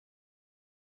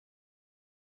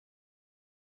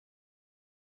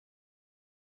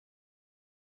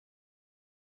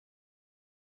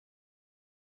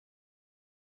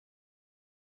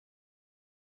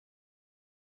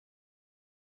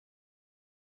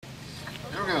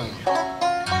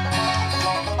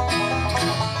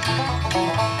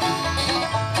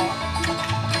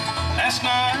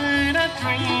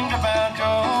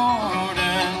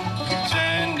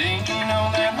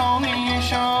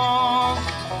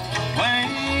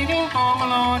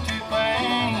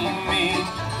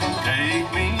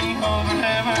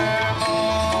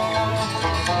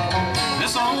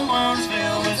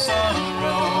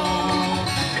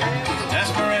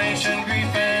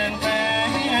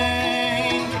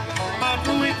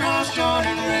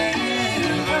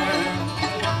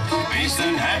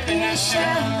happiness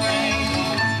shall reign.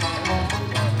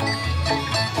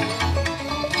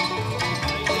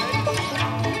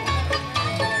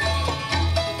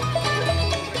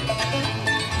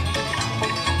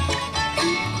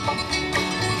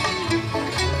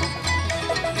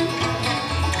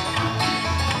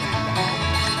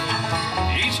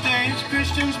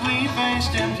 Christians, we face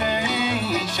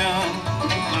temptation,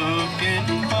 looking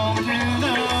forward to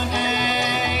the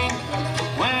day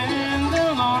when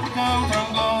the Lord will come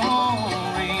from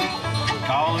glory,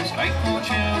 call his faithful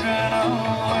children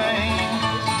away.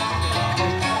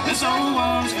 This old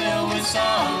world's filled with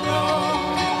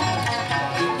sorrow,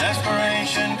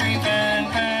 desperation, grief,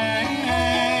 and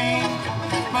pain,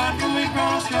 but when we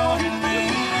cross Jordan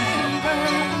River,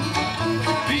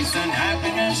 peace and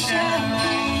happiness shall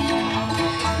reign.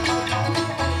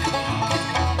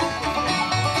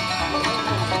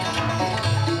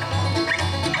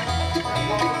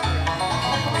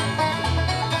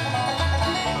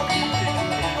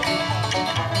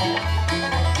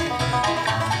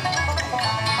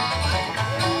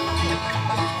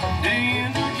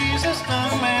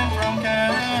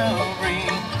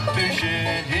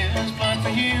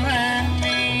 You and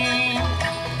me,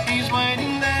 he's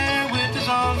waiting there with his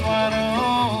arms wide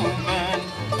open,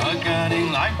 a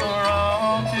guiding light for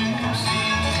all to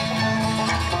see.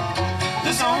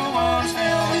 This old world's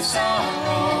filled with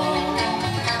sorrow,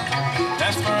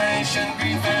 desperation,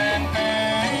 grief, and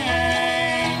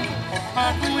pain,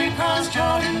 but when we cross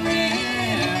Jordan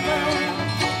River,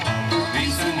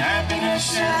 peace and happiness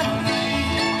shall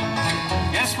reign.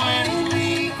 Yes, when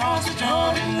we cross the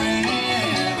Jordan River,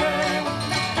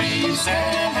 peace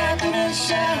and happiness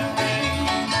shall reign.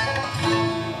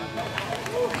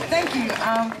 Thank you.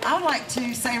 I would like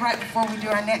to say right before we do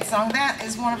our next song, that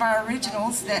is one of our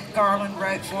originals that Garland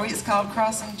wrote for you. It's called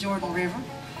Crossing Jordan River.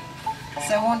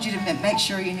 So I wanted you to make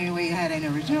sure you knew we had an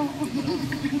original.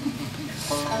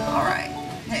 All right,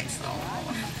 next song.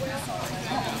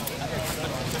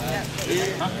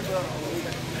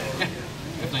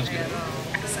 Everything's good.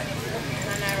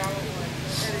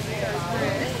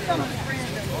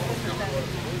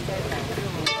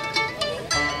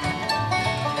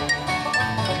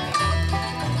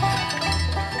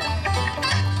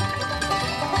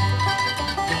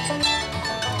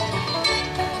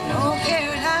 North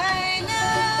Carolina,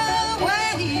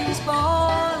 where he was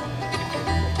born,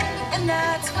 and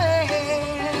that's where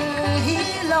he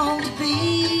longed to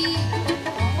be,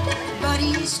 but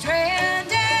he's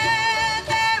stranded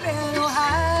there in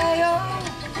Ohio,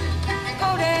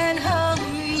 cold and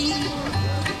hungry,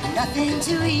 nothing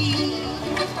to eat.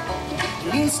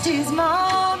 Missed his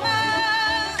mama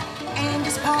and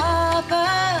his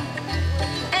papa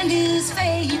and his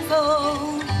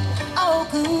faithful old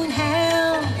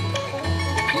coonhound.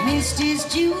 Missed his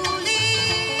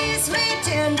Julie, sweet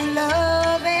tender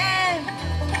loving,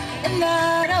 and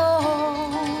that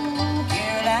old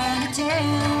Carolina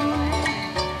town.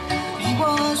 He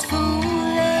was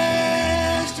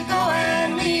foolish to go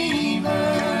and leave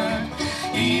her.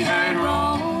 He had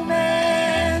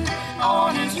romance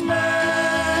on his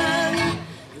mind.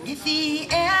 If he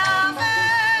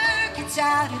ever gets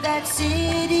out of that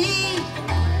city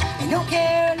in North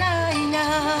Carolina,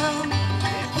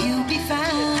 he'll be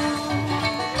found.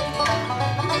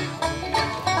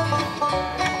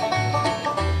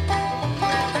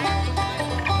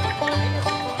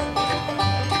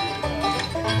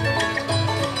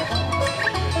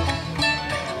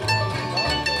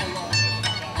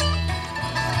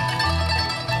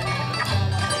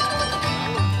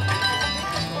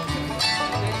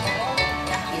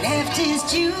 Left his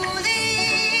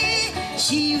Julie,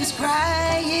 she was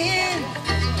crying,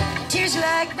 tears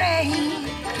like rain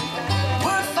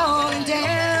were falling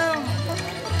down.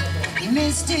 He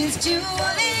missed his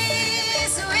Julie,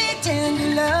 sweet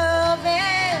tender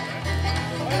loving,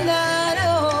 in that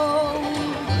old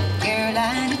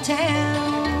Carolina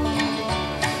town.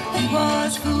 He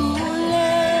was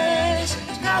foolish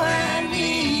to go and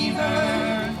leave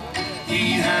her.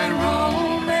 He had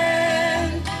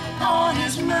romance on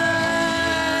his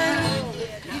mind.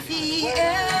 If he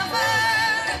ever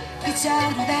gets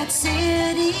out of that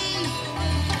city,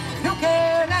 North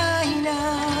Carolina,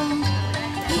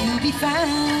 he'll be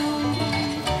found.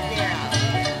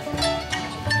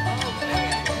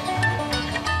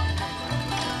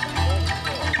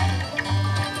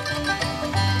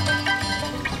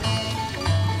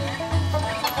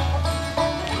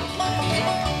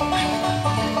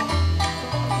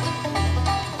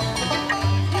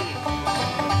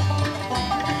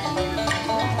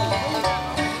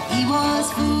 He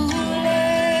was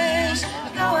foolish to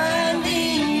go and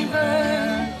leave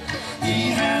her.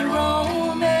 He had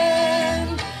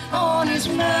romance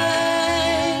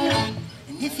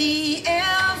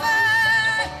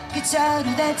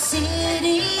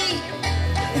City,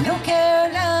 in North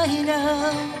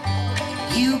Carolina,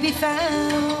 you'll be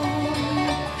found.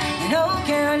 In North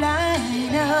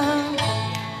Carolina,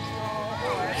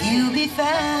 you'll be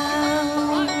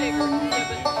found.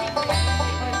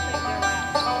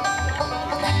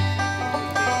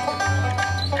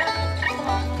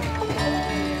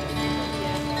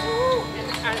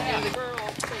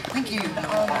 Thank you.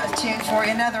 A tune for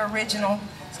you, another original.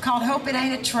 It's called Hope It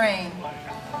Ain't a Train.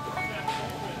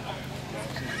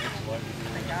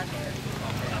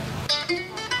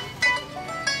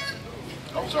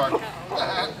 I'm sorry.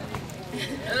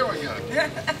 There we go.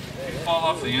 Did you fall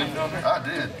off the end of it? I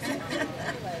did.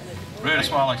 That's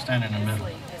why I like standing in the middle.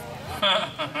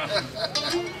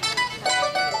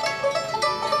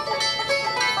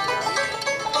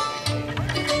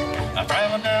 I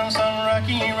traveled down some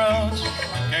rocky roads,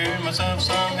 carried myself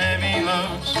some heavy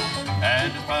loads,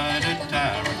 had to fight a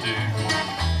time or two,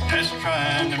 just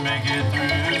trying to make it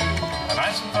through.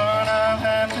 That's the part I'll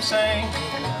have to say,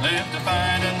 live to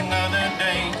fight another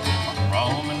day,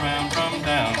 roaming round from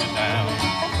town to town,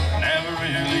 never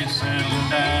really settled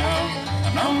down.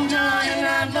 I've known joy and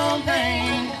I've known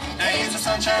pain, days of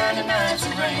sunshine and nights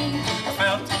of rain. I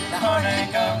felt the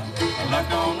heartache of luck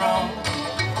gone wrong.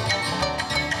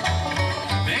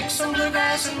 Picked some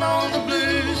bluegrass and mowed the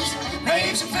blues,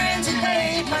 made some friends and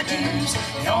paid my dues.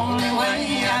 The only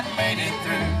way I've made it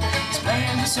through is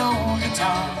playing this old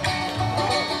guitar.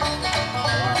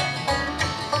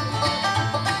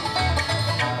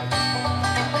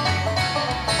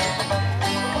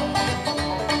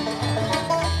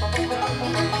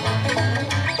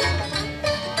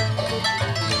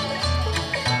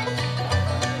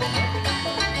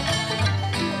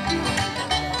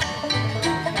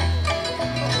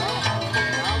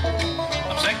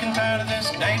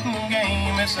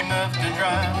 It's enough to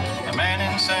drive a man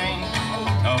insane.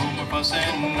 No more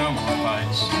fussing, no more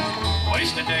fights,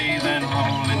 wasted days and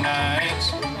lonely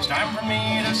nights. It's time for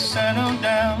me to settle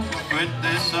down, quit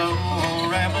this old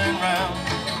rambling round,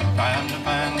 trying to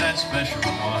find that special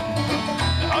one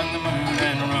that hung the moon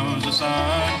and rose the sun.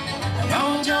 I've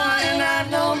known joy and I've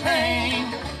known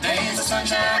pain, days of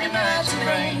sunshine and nights of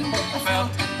rain. I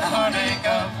felt the heartache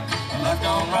of luck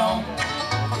gone wrong.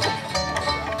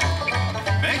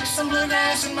 Picked some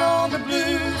bluegrass and mowed the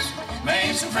blues,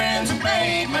 made some friends and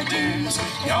paid my dues.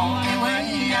 The only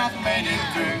way I've made it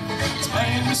through is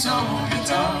playing this old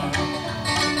guitar.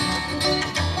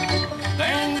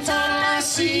 There in the tunnel I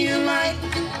see a light,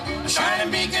 a shining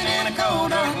beacon in a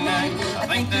cold dark night. I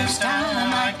think this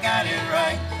time I got it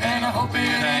right, and I hope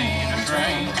it ain't a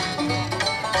train.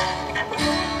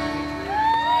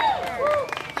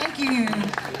 Thank you.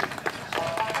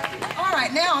 All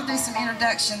right, now I'll do some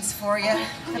introductions for you.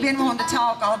 I've been wanting to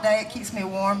talk all day. It keeps me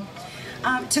warm.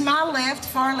 To my left,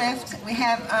 far left, we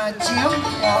have Jim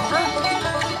Walker.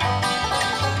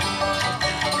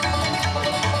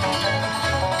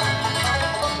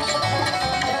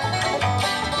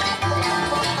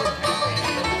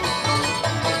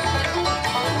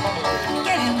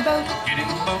 Get in the boat. Get in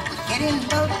the boat. Get in the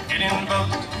boat. Get in the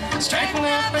boat. Straightening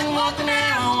up and walking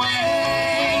our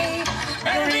way.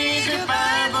 Better read your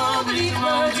Bible, believe the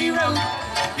words he wrote.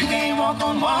 You can't walk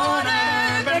on water,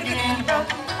 better get in the boat.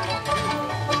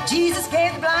 Jesus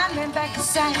gave the blind man back his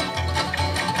sight.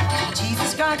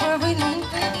 Jesus got where we need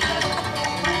him.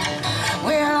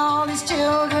 Where all his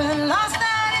children lost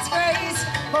out his grace.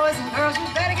 Boys and girls, you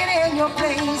better get in your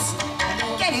place.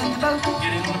 Get in the boat.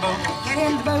 Get in the boat. Get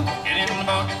in the boat. Get in the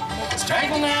boat.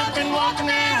 Straightening up and walking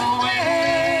our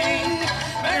way.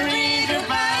 Better read your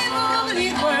Bible,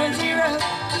 believe the words he wrote.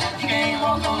 You can't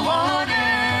walk on water,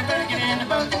 better get in the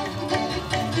boat.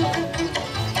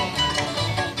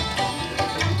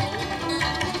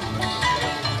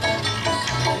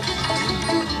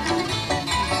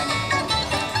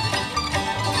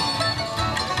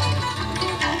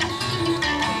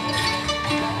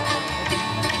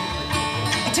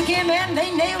 They took him and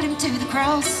they nailed him to the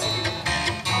cross.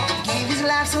 Gave his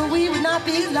life so we would not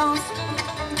be lost.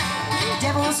 The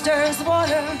devil stirs the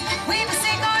water, we must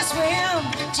sink or swim.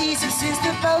 Jesus is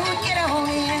the boat, get on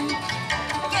in.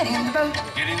 Get in the boat.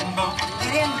 Get in the boat.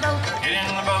 Get in the boat. Get in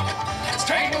the boat.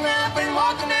 Straightening up and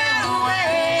walking our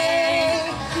way.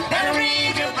 Better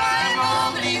read your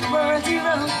Bible, believe the words he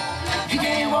wrote. You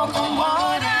can't walk on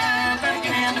water, better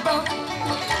get in the boat.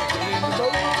 Get in the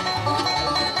boat.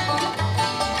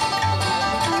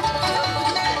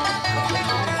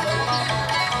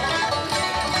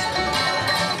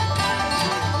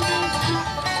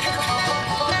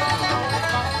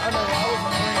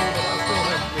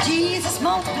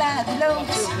 Multiply the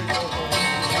loaves,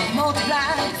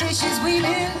 multiply the fishes we've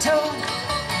been told,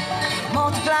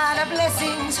 multiplied our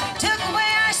blessings, took away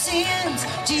our sins.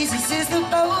 Jesus is the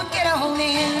boat, get on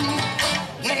in.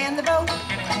 Get in the boat,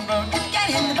 Get in the boat, get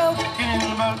in the boat. get in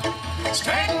the boat.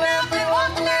 Straighten up and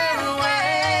walk the narrow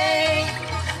way.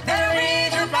 Better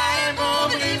read your Bible,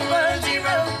 believe the words he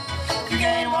wrote. You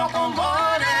can't walk on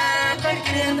water, better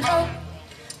get in the boat.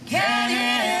 Get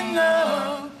in the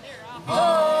boat.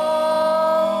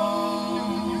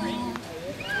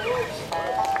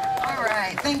 All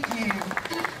right, thank you.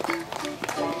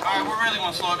 All right, we really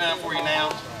want to slow it down for you now.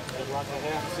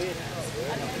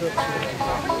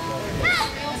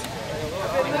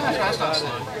 That's not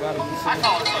slow. I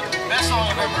call it slow. Best song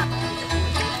I've ever.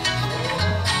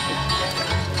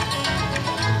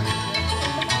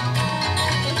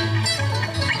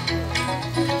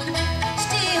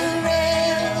 Steel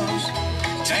rails,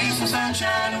 Chasing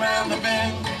sunshine around the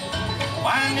bend,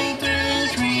 winding through the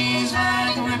trees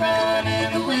like a ribbon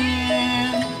in the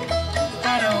wind.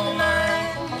 I don't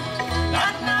mind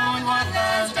not knowing what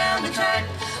lies down the track,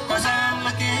 'cause I'm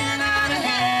looking out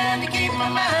ahead to keep my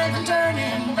mind from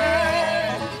turning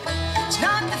back. it's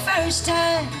not the first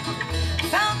time I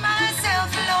found myself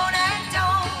alone at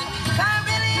dawn. If I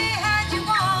really had you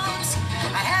once,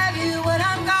 I'd have you when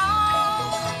I'm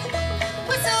gone.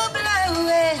 Whistle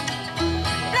blowing,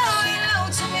 blowing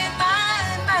lonesome in my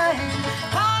mind,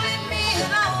 calling me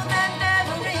along that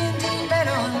never-ending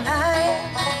meadow line.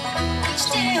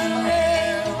 Steel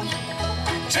rails,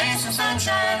 Chasing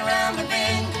sunshine around the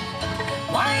bend,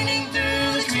 winding through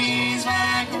the trees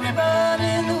like a ribbon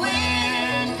in the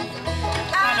wind.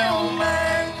 I don't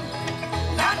mind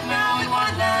not knowing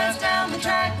what lies down the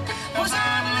track, 'cause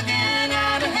I'm looking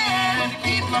out ahead to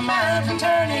keep my mind from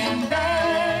turning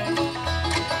back.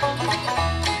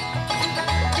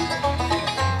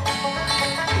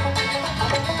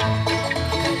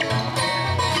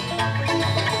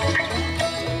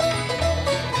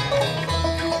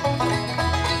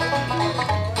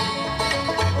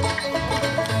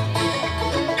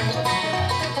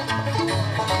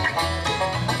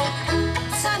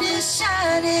 sun is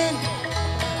shining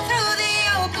through the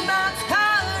open box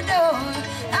car door,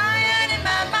 lying in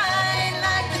my mind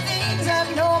like the things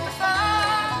I've known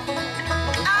before.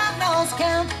 I've lost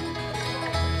count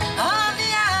of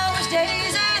the hours,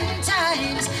 days, and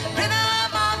times.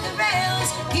 Rhythm of the rails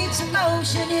keeps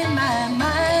emotion in my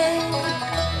mind.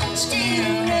 Steel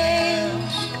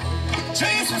rails,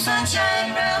 Chasing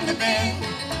sunshine round the bend,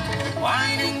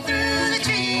 winding through the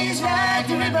trees like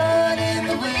a ribbon in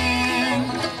the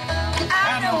wind.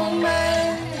 I don't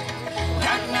mind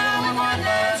not knowing what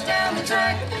lies down the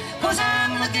track, 'cause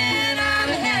I'm looking out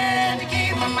ahead to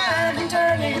keep my mind from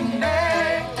turning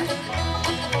back.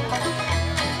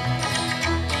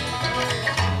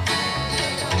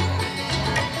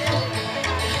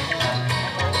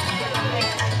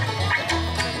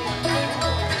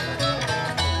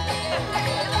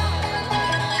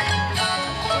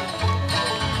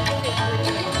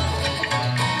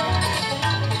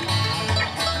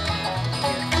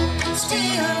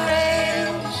 steel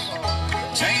rails,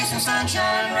 Chasing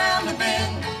sunshine round the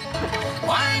bend,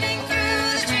 winding through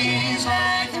the trees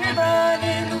like a ribbon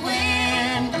in the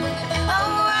wind.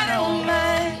 oh, I don't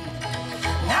mind.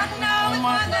 Not knowing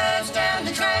what lies down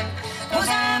the track, 'cause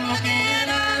I'm looking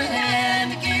out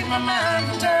ahead to keep my mind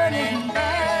from turning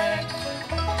back.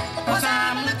 'Cause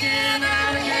I'm looking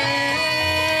out ahead.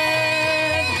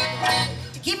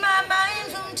 To keep my mind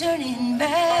from turning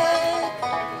back.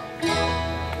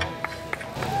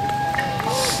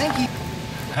 Thank you.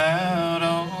 Out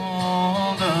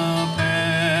on the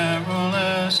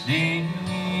perilous deep,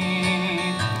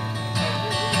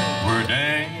 where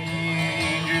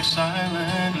danger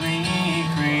silently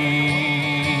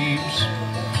creeps,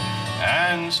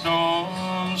 and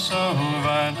storms so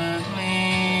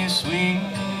violently sweep,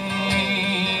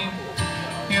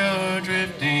 you're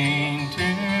drifting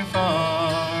too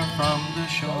far from the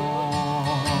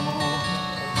shore.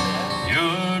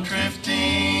 You're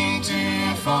drifting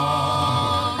too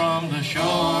far from the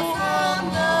shore.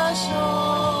 From the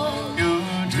shore,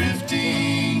 You're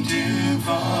drifting too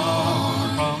far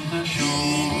from the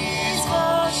shore. is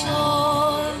for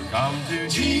sure. Come to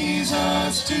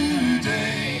Jesus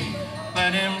today.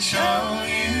 Let him show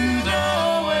you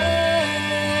the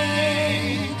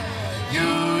way.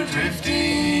 You're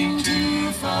drifting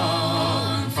too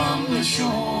far from the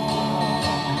shore.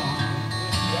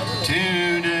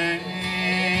 Today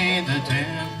the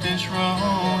tempest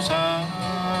rose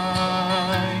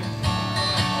high,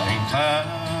 and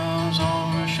clouds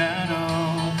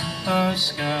overshadow the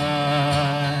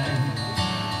sky.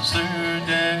 Sir,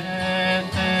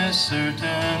 death is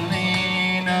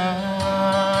certainly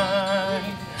nigh.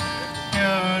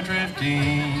 You're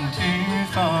drifting too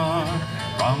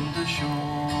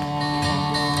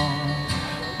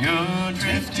You're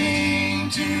drifting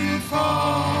too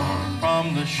far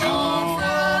from the shore.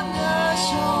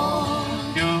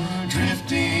 You're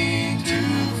drifting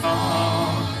too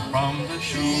far from the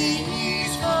shore.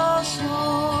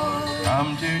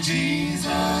 Come to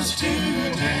Jesus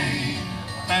today.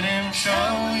 Let him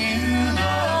show you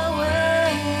the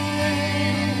way.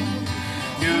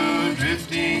 You're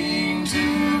drifting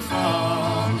too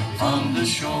far from the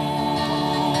shore.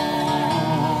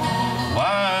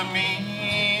 Why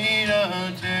meet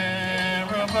a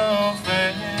terrible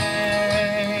fate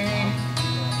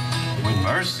when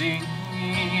mercy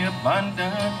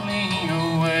abundantly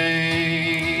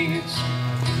awaits?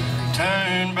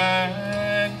 Turn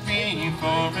back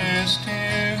before it's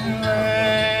too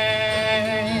late.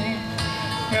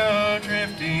 You're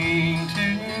drifting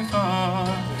too far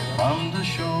from the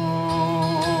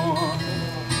shore.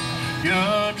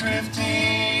 You're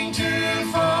drifting too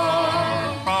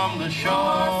far from the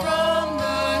shore.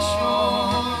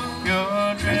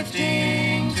 You're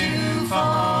drifting too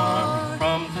far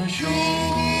from the shore.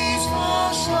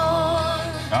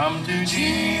 Come to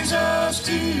Jesus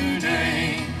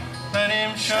today. Let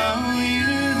him show you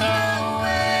the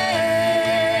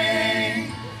way.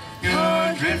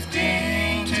 You're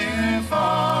drifting too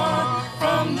far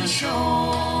from the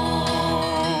shore.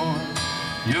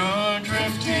 You're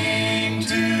drifting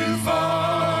too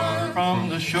far from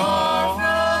the shore.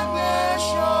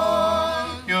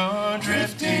 You're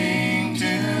drifting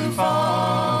too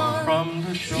far from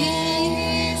the shore.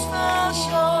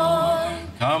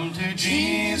 Come to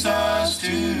Jesus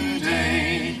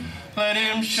today. Let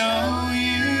him show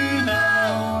you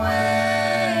the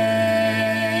way.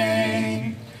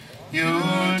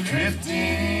 You're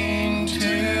drifting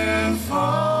too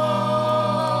far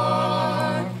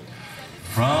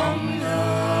from the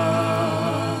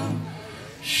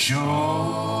shore.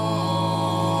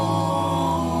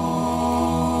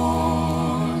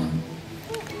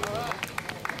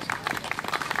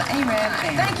 Amen.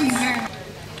 Thank you very much.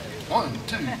 1,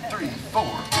 2, 3, 4.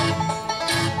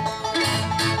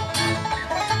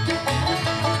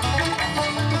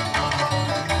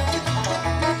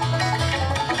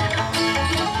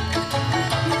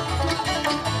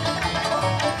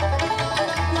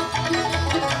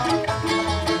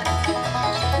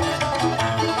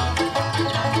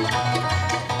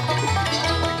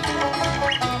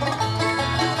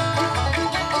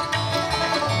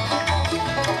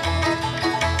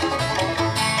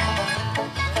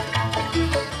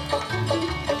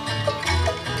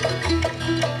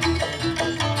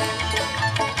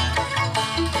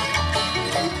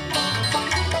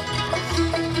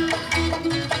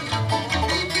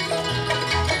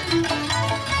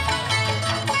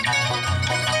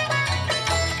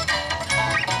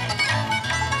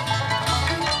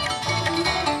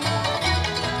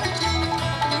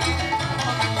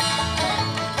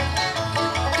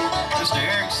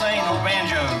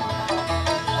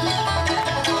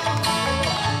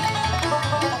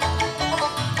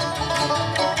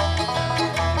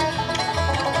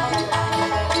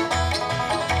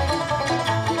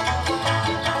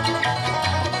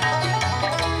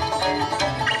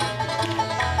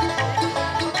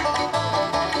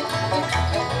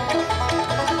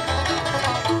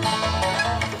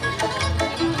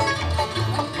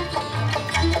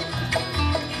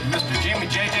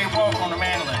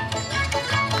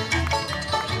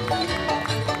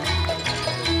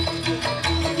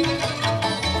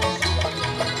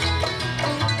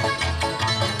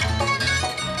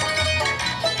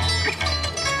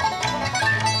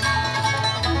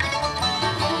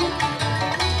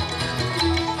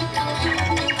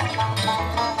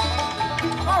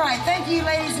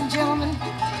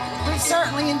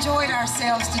 Certainly enjoyed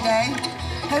ourselves today.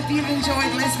 Hope you've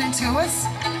enjoyed listening to us.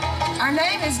 Our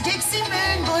name is Dixie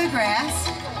Moon Bluegrass,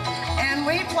 and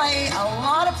we play a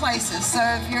lot of places. So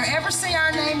if you ever see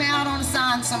our name out on a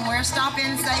sign somewhere, stop in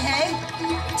and say, hey,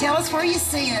 tell us where you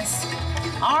see us.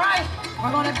 All right,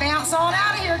 we're going to bounce on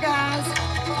out of here, guys.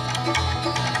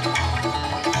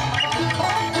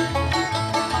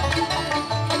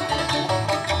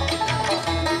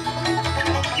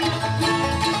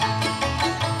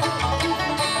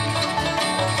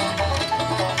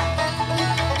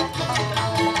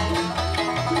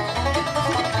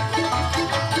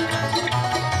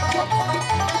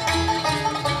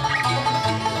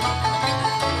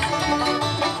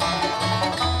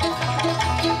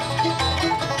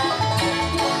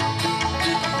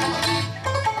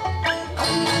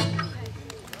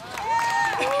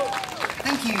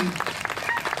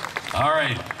 All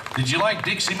right. Did you like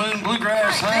Dixie Moon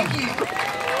Bluegrass, right, huh?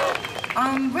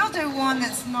 Thank you. We'll do one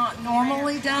that's not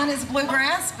normally done as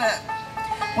bluegrass, but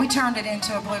we turned it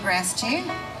into a bluegrass tune.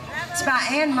 It's by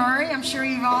Anne Murray. I'm sure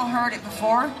you've all heard it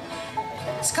before.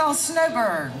 It's called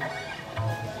Snowbird.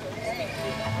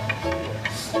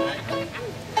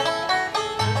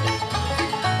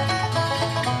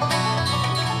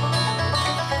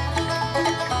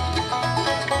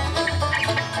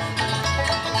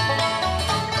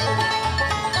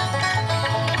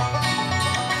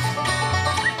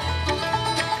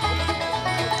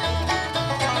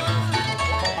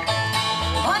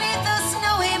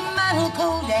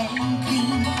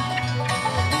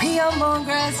 Unborn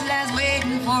grass lies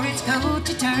waiting for its coat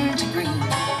to turn to green.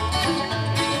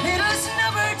 Little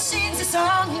snowbird sings a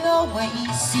song he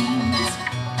always sings,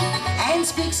 and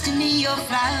speaks to me of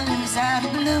flowers out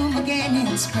of bloom again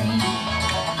in spring.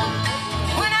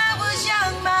 When I was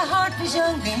young, my heart was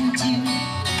young then too.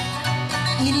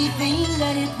 Anything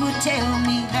that it would tell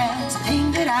me, that's the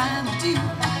thing that I would do.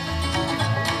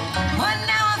 But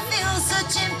now I feel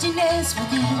such emptiness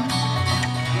within,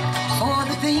 for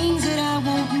the things that I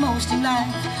want most in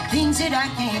life, things that I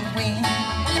can't win.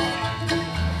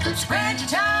 Spread your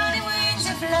tiny wings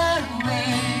and fly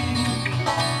away,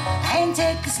 and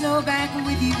take the snow back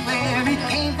with you where it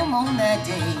came from on that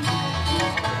day.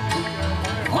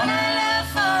 One I love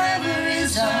forever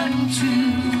is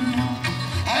untrue,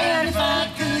 and if I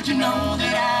could, you know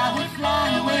that I would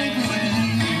fly away with you.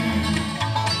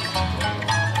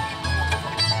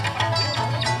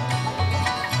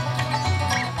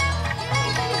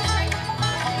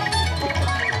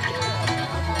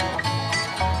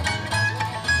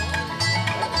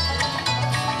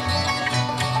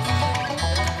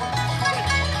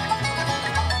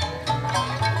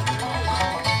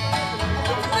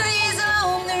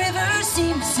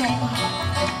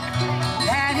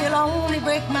 That he'll only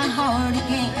break my heart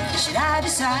again should I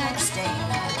decide to stay.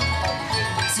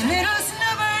 So little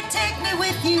snowbird, take me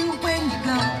with you when you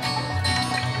go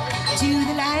to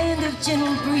the land of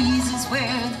gentle breezes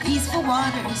where the peaceful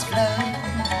waters flow.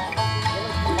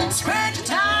 Spread your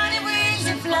tiny wings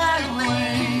and fly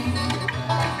away,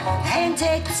 and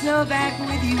take the snow back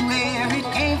with you where it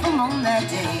came from on that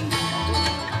day.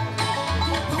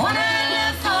 The one I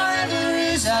love forever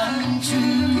is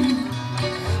untrue,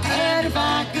 and if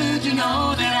I could, you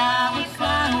know that I would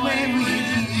fly away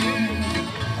with you.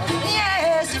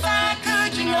 Yes, if I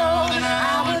could, you know that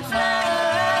I would fly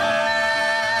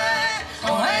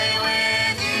away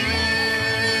with you.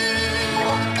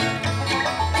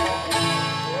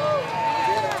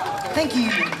 Thank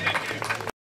you.